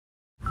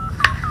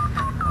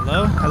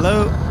Hello?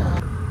 Hello?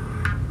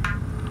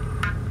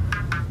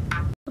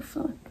 The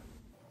fuck?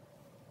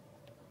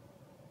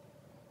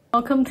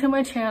 Welcome to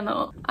my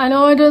channel. I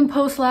know I didn't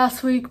post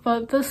last week,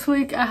 but this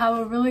week I have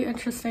a really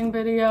interesting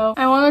video.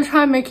 I want to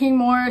try making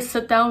more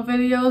sit-down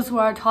videos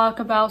where I talk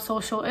about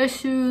social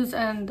issues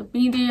and the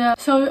media.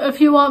 So if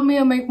you want me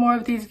to make more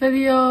of these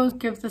videos,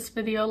 give this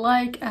video a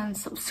like and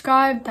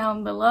subscribe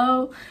down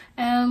below.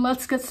 And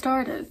let's get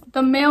started.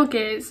 The male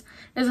gaze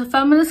is a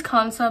feminist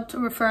concept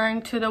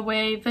referring to the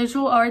way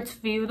visual arts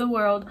view the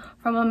world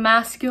from a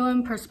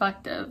masculine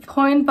perspective.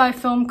 Coined by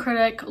film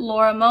critic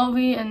𝖍𝖊𝖈𝍍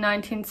 in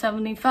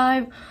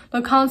 1975,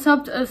 the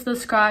concept is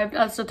described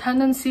as the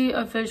tendency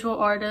of visual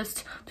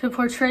artists to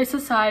portray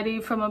society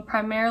from a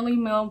primarily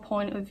male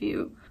point of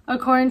view.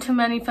 According to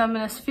many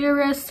feminist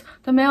theorists,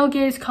 the male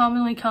gaze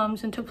commonly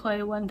comes into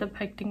play when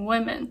depicting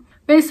women,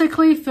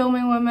 basically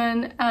filming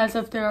women as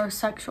if they are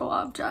sexual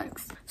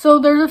objects. So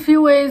there's a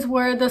few ways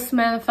where this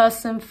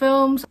manifests in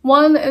films.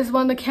 One is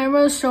when the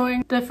camera is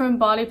showing different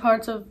body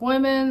parts of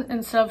women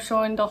instead of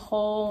showing the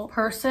whole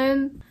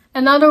person.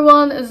 Another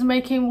one is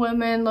making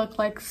women look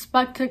like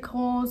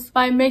spectacles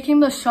by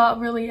making the shot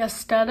really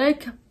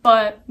aesthetic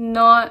but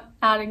not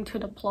adding to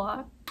the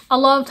plot. A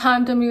lot of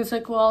time the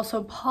music will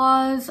also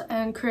pause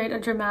and create a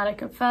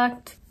dramatic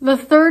effect. The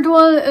third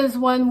one is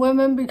when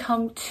women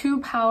become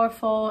too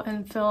powerful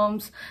in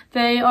films.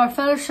 They are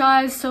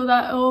fetishized so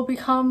that it will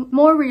become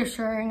more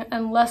reassuring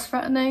and less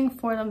threatening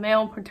for the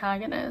male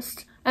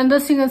protagonist. And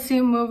this you can see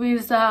in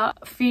movies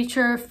that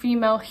feature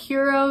female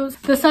heroes.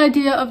 This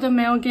idea of the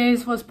male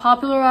gaze was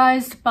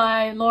popularized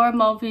by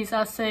𝖍𝖊𝖈𝍍's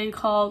essay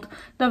called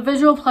The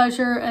Visual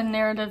Pleasure in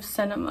Narrative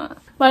Cinema.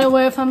 By the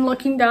way, if I'm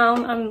looking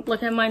down, I'm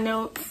looking at my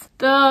notes.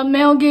 The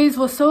male gaze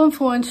was so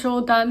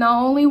influential that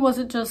not only was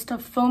it just a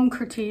film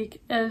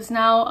critique, it is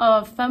now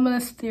a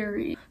feminist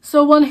theory.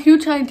 So one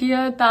huge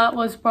idea that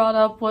was brought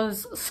up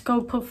was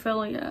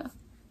scopophilia.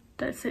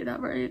 Did I say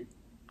that right?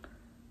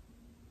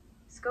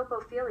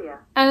 Scopophilia.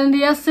 And in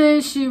the essay,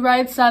 she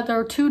writes that there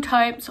are two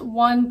types,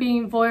 one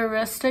being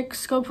voyeuristic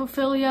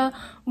scopophilia,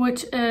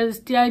 which is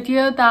the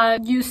idea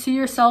that you see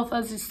yourself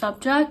as the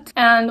subject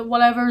and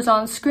whatever's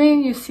on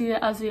screen, you see it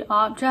as the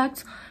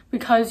object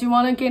because you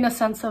want to gain a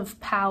sense of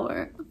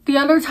power. The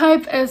other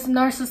type is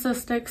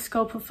narcissistic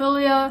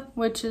scopophilia,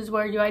 which is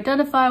where you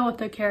identify with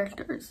the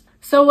characters.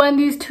 So when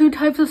these two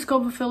types of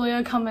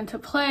scopophilia come into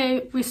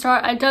play, we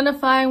start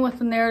identifying with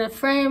the narrative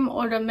frame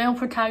or the male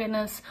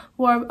protagonists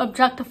who are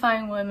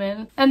objectifying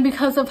women. And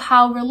because of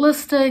how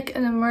realistic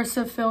and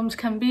immersive films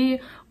can be,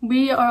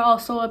 we are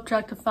also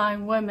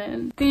objectifying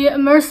women. The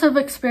immersive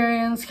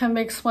experience can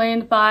be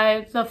explained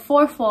by the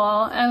fourth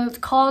wall, and it's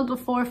called the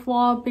fourth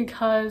wall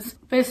because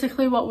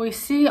basically what we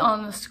see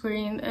on the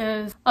screen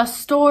is a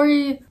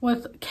story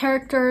with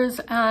characters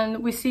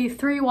and we see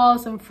three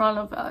walls in front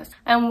of us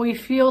and we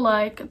feel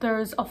like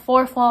there's a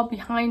fourth wall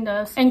behind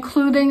us,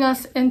 including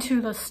us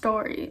into the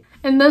story.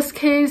 In this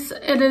case,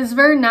 it is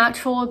very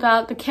natural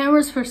that the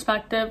camera's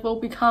perspective will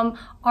become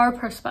our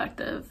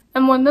perspective.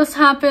 And when this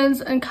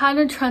happens, it kind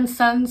of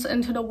transcends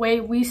into the way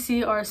we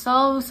see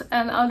ourselves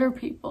and other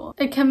people.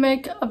 It can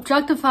make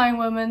objectifying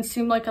women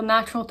seem like a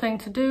natural thing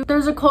to do.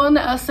 There's a quote in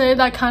the essay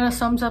that kind of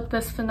sums up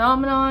this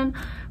phenomenon,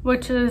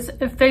 which is,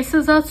 it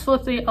faces us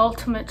with the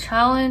ultimate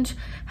challenge,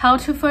 how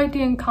to fight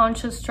the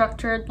unconscious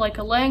structured like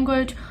a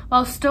language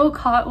while still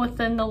caught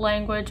within the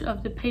language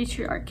of the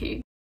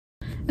patriarchy.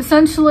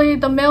 Essentially,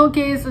 the male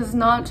gaze is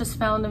not just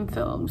found in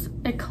films.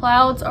 It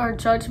clouds our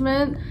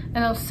judgment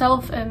and our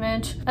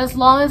self-image as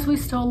long as we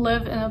still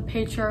live in a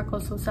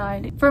patriarchal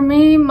society. For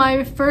me,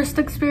 my first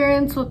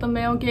experience with the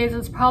male gaze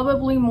is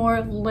probably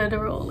more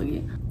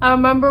literally. I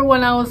remember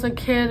when I was a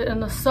kid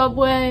in the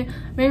subway,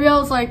 maybe I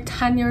was like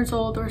 10 years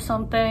old or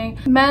something.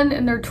 Men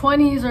in their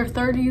 20s or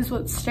 30s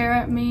would stare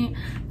at me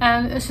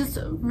and it's just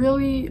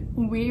really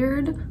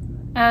weird.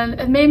 And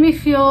it made me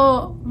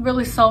feel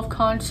really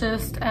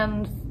self-conscious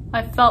and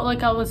I felt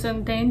like I was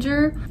in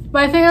danger.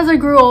 But I think as I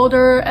grew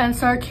older and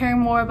started caring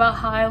more about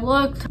how I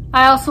looked,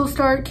 I also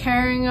started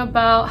caring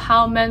about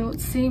how men would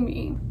see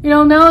me. You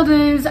know,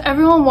 nowadays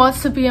everyone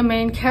wants to be a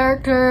main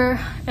character.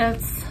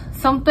 It's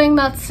something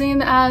that's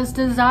seen as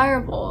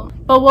desirable.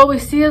 But what we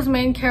see as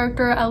main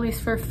character, at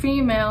least for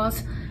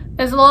females,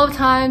 is a lot of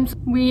times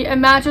we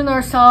imagine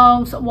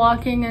ourselves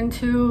walking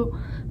into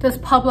this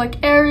public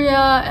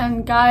area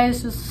and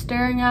guys just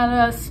staring at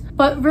us,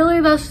 but really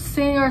that's just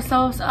seeing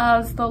ourselves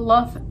as the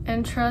love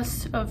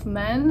interest of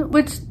men,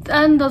 which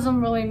then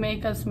doesn't really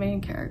make us main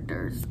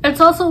characters.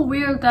 It's also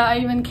weird that I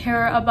even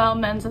care about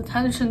men's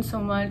attention so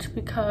much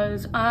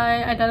because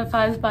I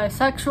identify as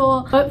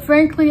bisexual, but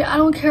frankly I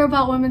don't care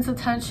about women's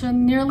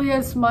attention nearly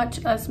as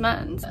much as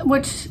men's,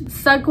 which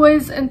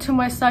segues into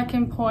my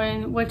second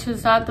point, which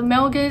is that the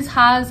male gaze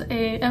has an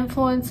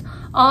influence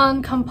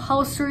on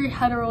compulsory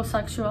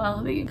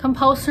heterosexuality.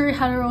 Compulsory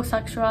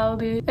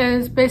heterosexuality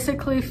is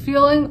basically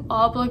feeling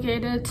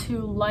obligated to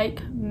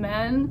like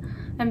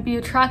men and be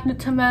attracted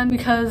to men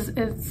because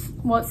it's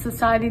what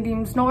society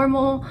deems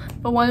normal,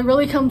 but when it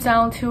really comes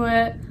down to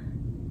it,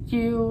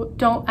 you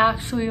don't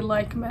actually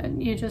like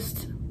men. You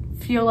just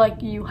feel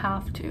like you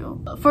have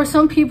to. For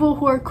some people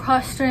who are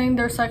questioning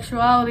their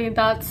sexuality,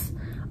 that's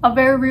a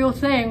very real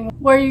thing,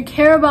 where you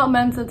care about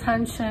men's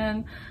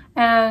attention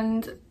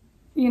and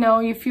you know,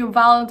 you feel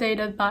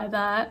validated by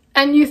that.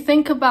 And you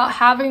think about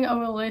having a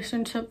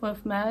relationship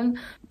with men,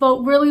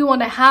 but really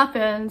when it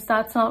happens,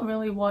 that's not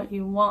really what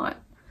you want.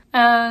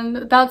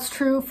 And that's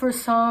true for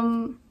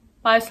some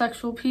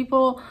bisexual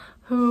people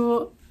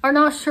who are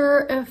not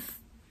sure if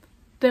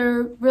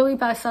they're really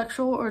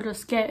bisexual or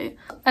just gay.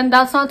 And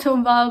that's not to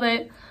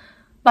invalidate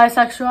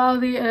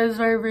bisexuality. It is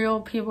very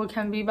real. People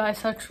can be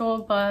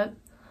bisexual, but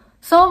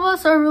some of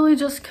us are really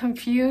just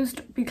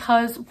confused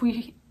because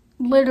we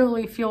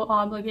literally feel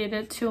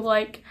obligated to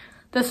like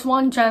this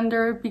one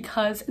gender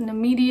because in the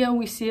media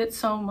we see it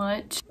so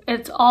much.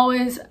 It's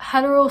always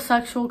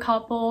heterosexual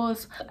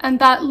couples, and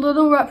that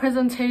little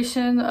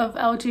representation of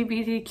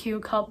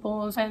LGBTQ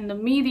couples in the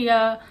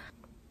media.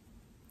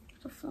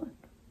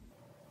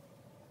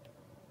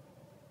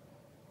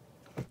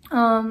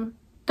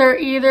 They're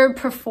either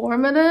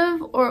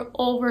performative or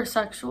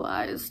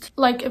over-sexualized.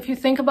 Like if you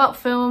think about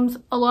films,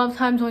 a lot of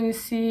times when you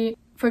see,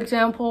 for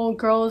example,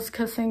 girls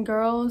kissing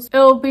girls,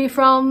 it'll be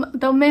from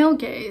the male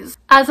gaze,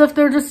 as if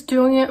they're just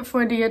doing it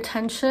for the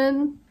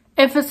attention.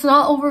 If it's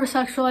not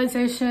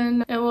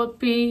over-sexualization, it would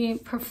be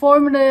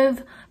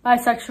performative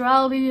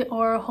bisexuality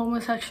or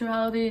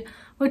homosexuality,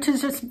 which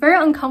is just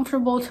very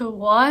uncomfortable to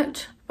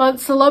watch. But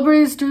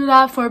celebrities do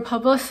that for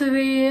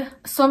publicity.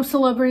 Some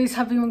celebrities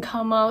have even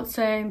come out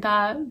saying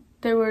that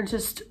they were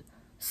just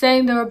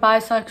saying they were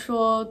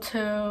bisexual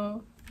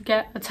to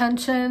get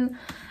attention.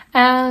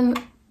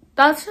 And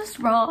that's just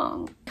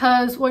wrong,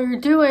 because what you're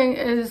doing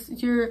is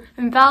you're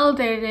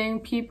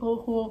invalidating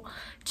people who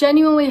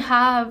genuinely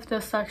have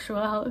this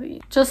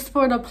sexuality just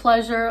for the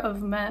pleasure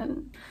of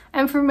men.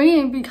 And for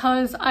me,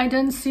 because I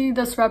didn't see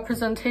this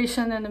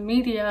representation in the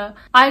media,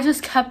 I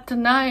just kept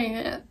denying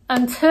it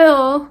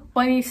until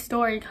funny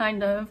story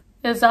kind of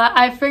is that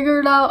I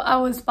figured out I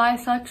was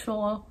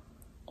bisexual,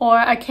 or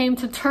I came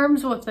to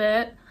terms with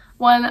it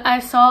when I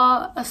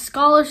saw a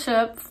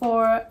scholarship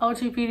for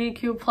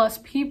LGBTQ plus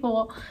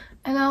people.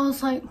 And I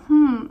was like,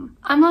 I'm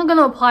not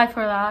gonna apply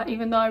for that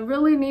even though I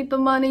really need the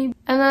money.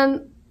 And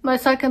then my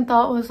second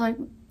thought was like,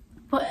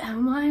 but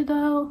am I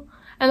though?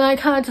 And I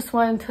kind of just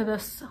went into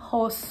this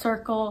whole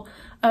circle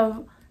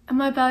of,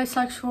 am I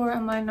bisexual or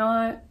am I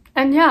not?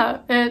 And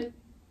yeah, it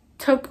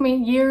took me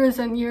years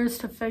and years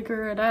to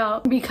figure it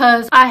out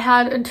because I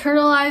had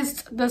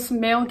internalized this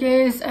male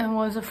gaze and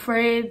was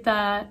afraid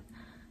that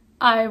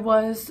I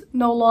was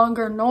no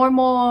longer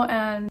normal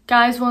and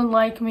guys wouldn't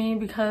like me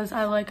because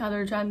I like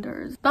other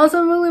genders.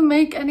 Doesn't really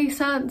make any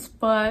sense,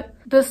 but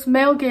this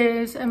male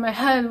gaze in my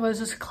head was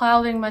just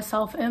clouding my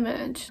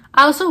self-image.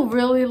 I also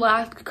really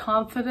lacked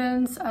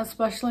confidence,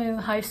 especially in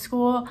high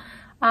school.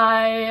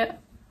 I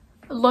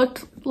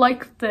looked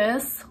like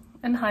this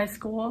in high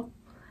school.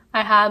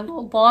 I had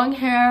long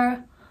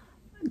hair,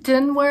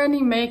 didn't wear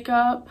any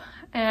makeup,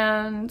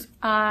 and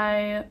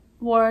I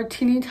wore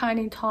teeny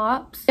tiny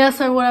tops.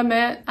 Yes, I would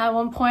admit, at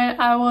one point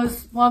I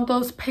was one of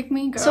those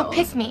pick-me girls. So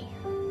pick me.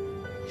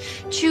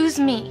 Choose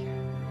me.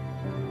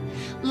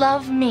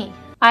 Love me.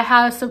 I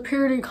had a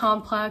superiority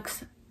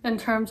complex in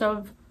terms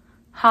of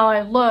how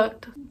I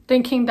looked,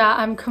 thinking that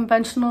I'm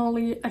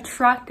conventionally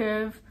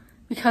attractive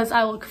because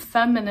I look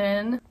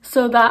feminine,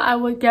 so that I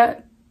would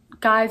get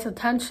guys'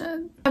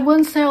 attention. I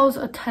wouldn't say I was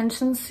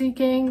attention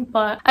seeking,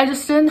 but I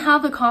just didn't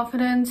have the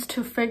confidence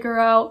to figure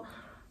out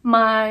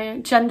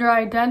my gender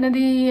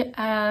identity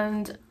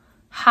and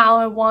how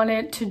I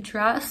wanted to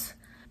dress.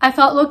 I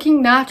thought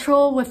looking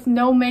natural with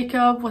no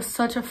makeup was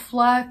such a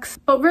flex,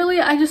 but really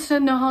I just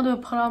didn't know how to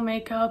put on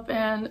makeup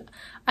and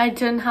I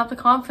didn't have the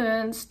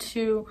confidence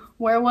to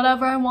wear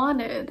whatever I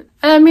wanted.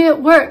 And I mean,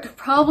 it worked.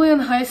 Probably in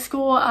high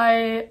school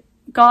I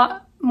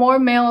got more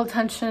male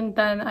attention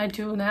than I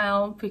do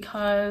now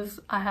because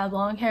I had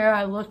long hair,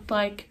 I looked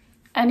like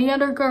any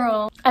other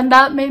girl, and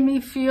that made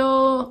me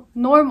feel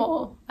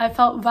normal. I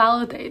felt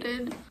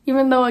validated,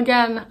 even though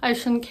again I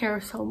shouldn't care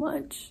so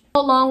much.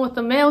 Along with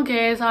the male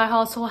gaze, I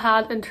also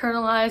had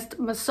internalized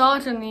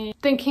misogyny,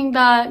 thinking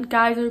that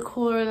guys are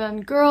cooler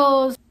than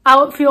girls.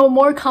 I would feel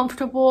more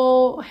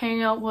comfortable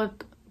hanging out with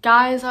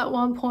guys at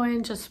one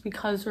point just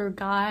because they're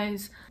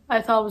guys.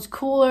 I thought it was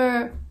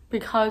cooler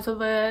because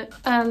of it,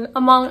 and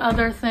among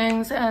other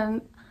things.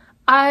 And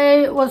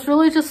I was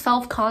really just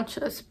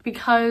self-conscious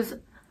because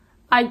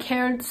I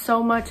cared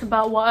so much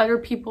about what other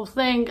people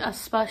think,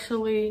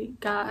 especially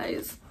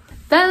guys.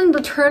 Then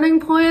the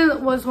turning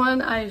point was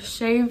when I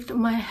shaved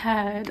my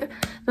head.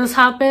 This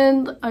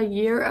happened a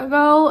year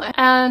ago,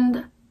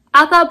 and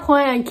at that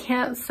point I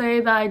can't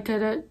say that I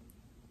did it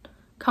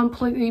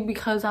completely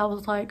because I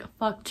was like,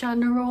 fuck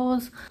gender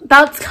roles.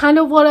 That's kind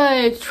of what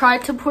I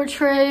tried to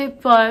portray,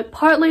 but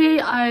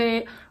partly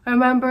I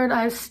remembered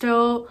I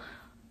still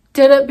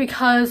did it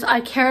because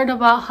I cared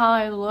about how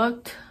I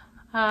looked.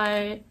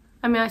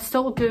 I mean, I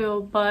still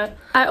do, but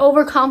I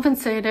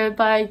overcompensated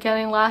by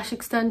getting lash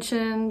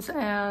extensions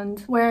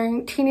and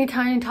wearing teeny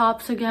tiny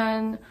tops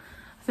again,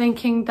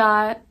 thinking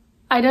that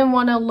I didn't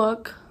want to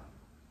look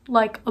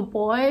like a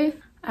boy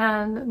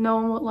and no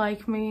one would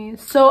like me.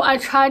 So I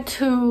tried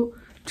to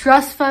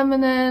dress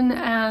feminine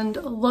and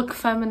look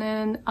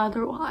feminine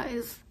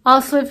otherwise.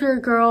 Also, if you're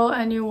a girl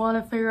and you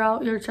want to figure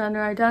out your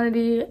gender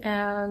identity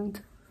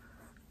and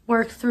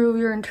work through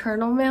your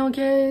internal male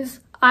gaze,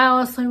 I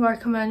honestly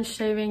recommend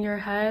shaving your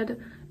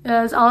head. It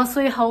has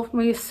honestly helped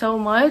me so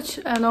much,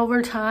 and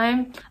over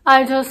time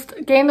I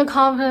just gained the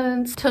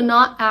confidence to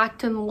not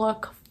act and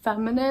look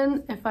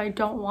feminine if I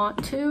don't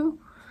want to.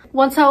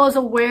 Once I was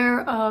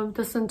aware of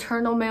this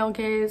internal male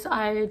gaze,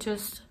 I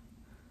just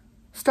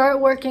started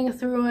working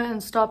through it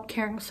and stopped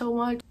caring so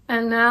much.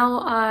 And now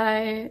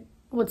I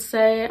would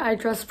say I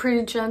dress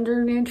pretty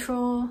gender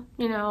neutral.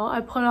 You know,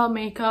 I put on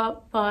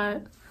makeup,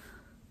 but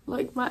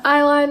like my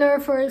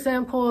eyeliner, for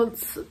example,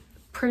 it's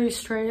pretty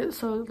straight,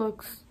 so it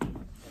looks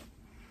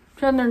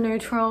gender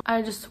neutral.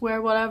 I just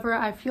wear whatever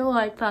I feel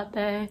like that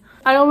day.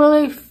 I don't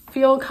really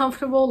feel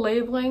comfortable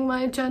labeling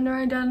my gender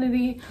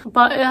identity,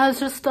 but it has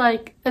just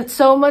like, it's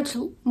so much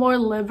more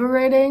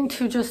liberating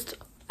to just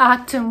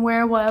act and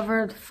wear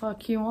whatever the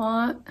fuck you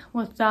want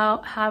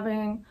without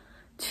having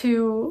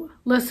to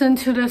listen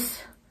to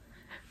this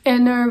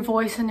inner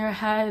voice in your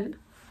head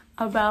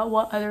about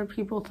what other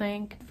people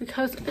think,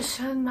 because it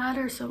shouldn't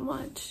matter so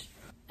much.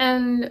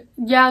 And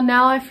yeah,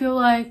 now I feel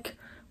like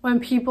when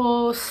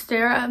people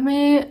stare at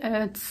me,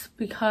 it's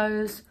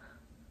because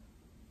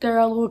they're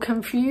a little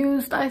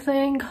confused, I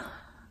think.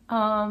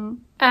 And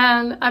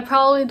I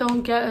probably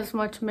don't get as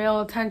much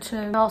male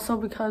attention, also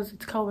because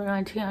it's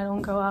COVID-19, I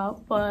don't go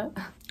out, but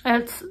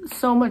it's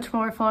so much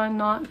more fun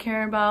not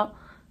caring about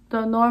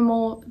the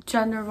normal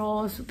gender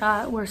roles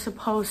that we're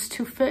supposed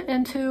to fit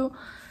into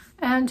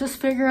and just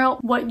figure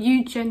out what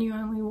you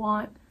genuinely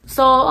want.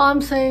 So all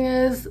I'm saying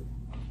is,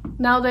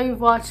 now that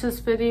you've watched this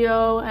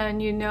video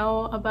and you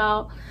know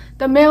about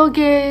the male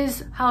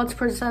gaze, how it's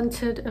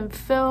presented in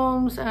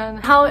films, and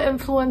how it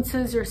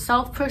influences your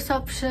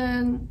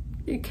self-perception,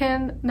 you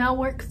can now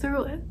work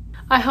through it.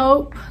 I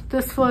hope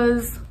this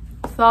was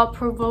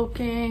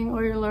thought-provoking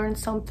or you learned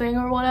something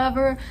or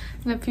whatever,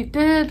 and if you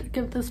did,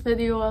 give this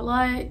video a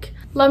like.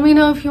 Let me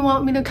know if you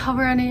want me to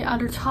cover any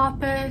other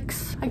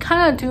topics. I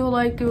kind of do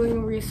like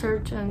doing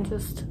research and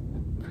just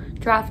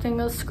drafting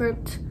a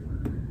script,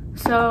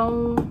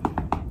 so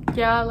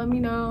yeah, let me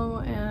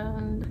know,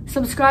 and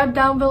subscribe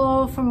down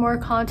below for more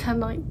content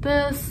like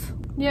this.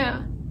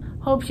 Yeah,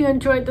 hope you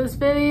enjoyed this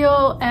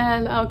video,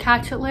 and I'll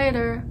catch you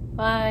later.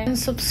 Bye. And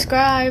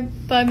subscribe,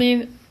 but I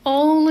mean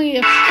only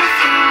if you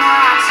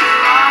want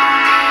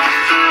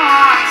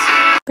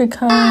to,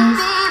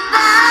 because